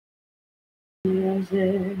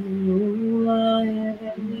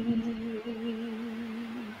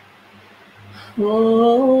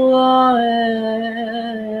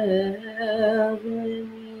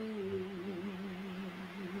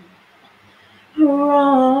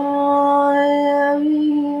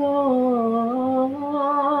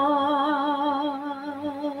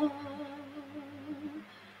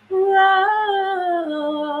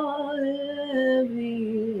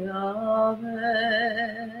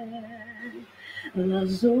La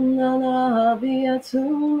zona na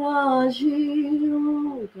biatuna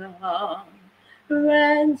jiuga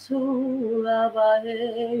rentula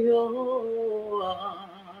baeyo.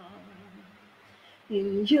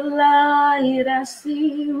 In your light I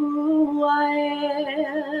see who I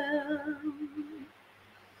am.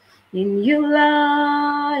 In your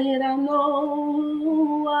light I know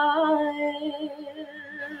who I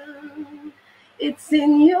am. It's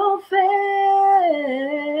in your face,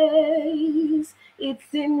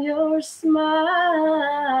 it's in your smile.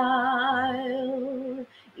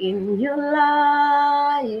 In your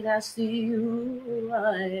light I see who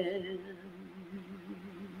I am.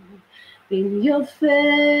 In your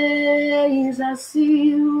face I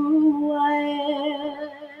see who I am.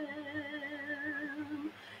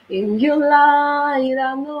 In your light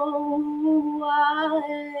I know who I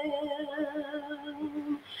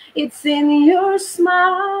am. It's in your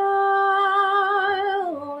smile,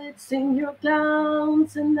 it's in your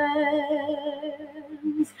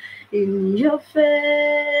countenance. In your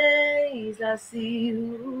face I see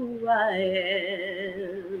who I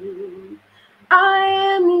am. I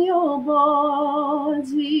am your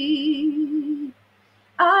body,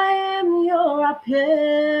 I am your appearance,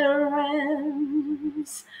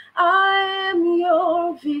 I am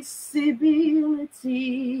your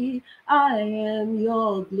visibility, I am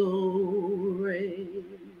your glory.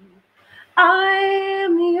 I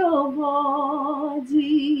am your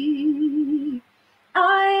body,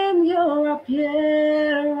 I am your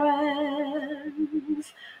appearance,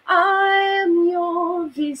 I am your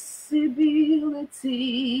visibility,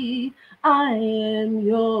 I am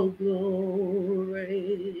your glory.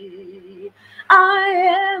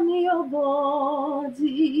 I am your body,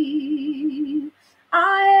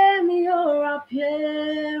 I am your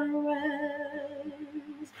appearance,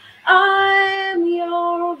 I am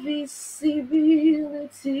your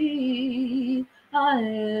visibility, I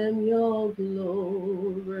am your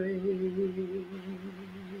glory.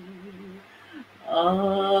 I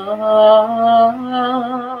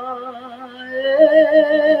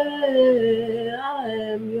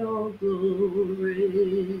am your glory.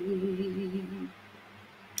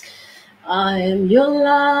 I am your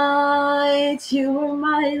light, you are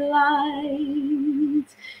my light.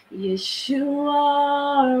 Yes, you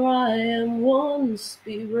are, I am one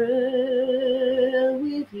spirit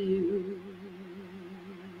with you.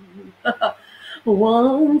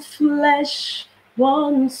 One flesh,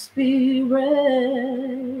 one spirit.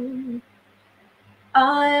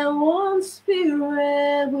 I am one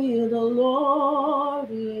spirit with the Lord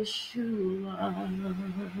Yeshua.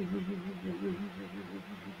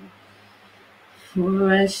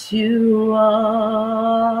 For as you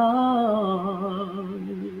are,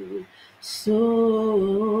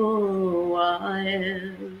 so I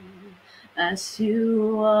am. As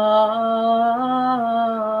you are,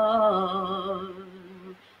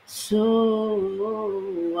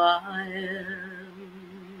 so I am.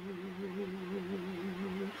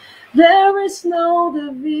 There is no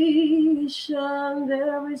division,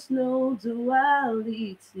 there is no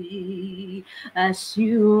duality. As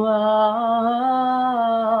you are,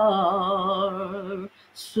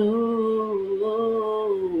 so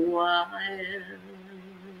I am.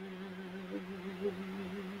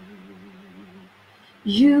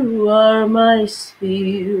 You are my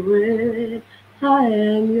spirit, I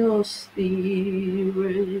am your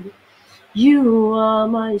spirit. You are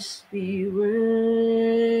my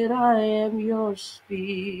spirit, I am your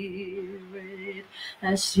spirit.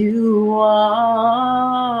 As you are,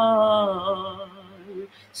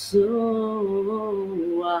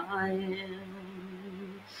 so I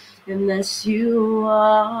am. And as you are,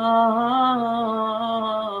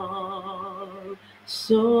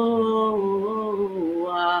 so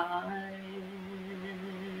I am.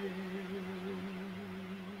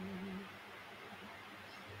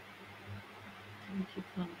 Thank you,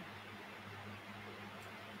 Father.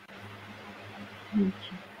 Thank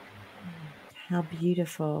you. How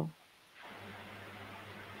beautiful.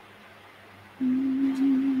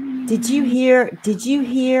 Did you hear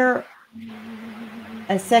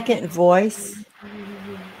a second voice?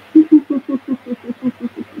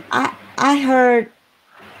 I heard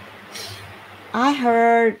I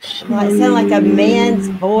heard like sound like a man's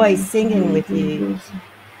voice singing with you.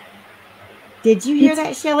 Did you hear It's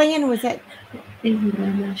that, Shelly-Ann? Was that?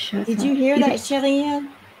 Did you hear that, Shelly-Ann?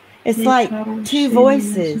 It's like two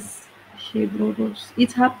voices.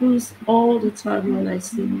 It happens all the time when I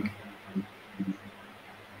sing.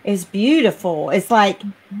 It's beautiful. It's like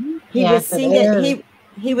he was Yes, it singing. is.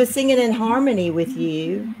 He was singing in harmony with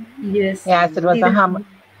you. Yes, Yes, it was it, a I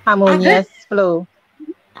harmonious flow.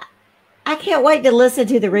 I can't wait to listen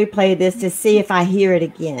to the replay of this to see if I hear it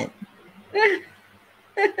again.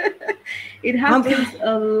 it happens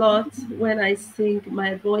a lot when I sing.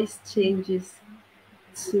 My voice changes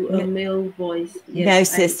to a male voice. Yes, No,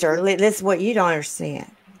 sister, this is what you don't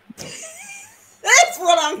understand. That's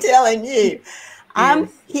what I'm telling you. I'm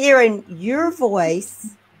Yes. hearing your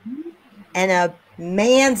voice and a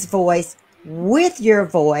man's voice with your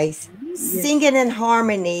voice singing in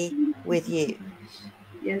harmony with you.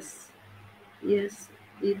 Yes. Yes.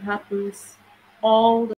 It happens all the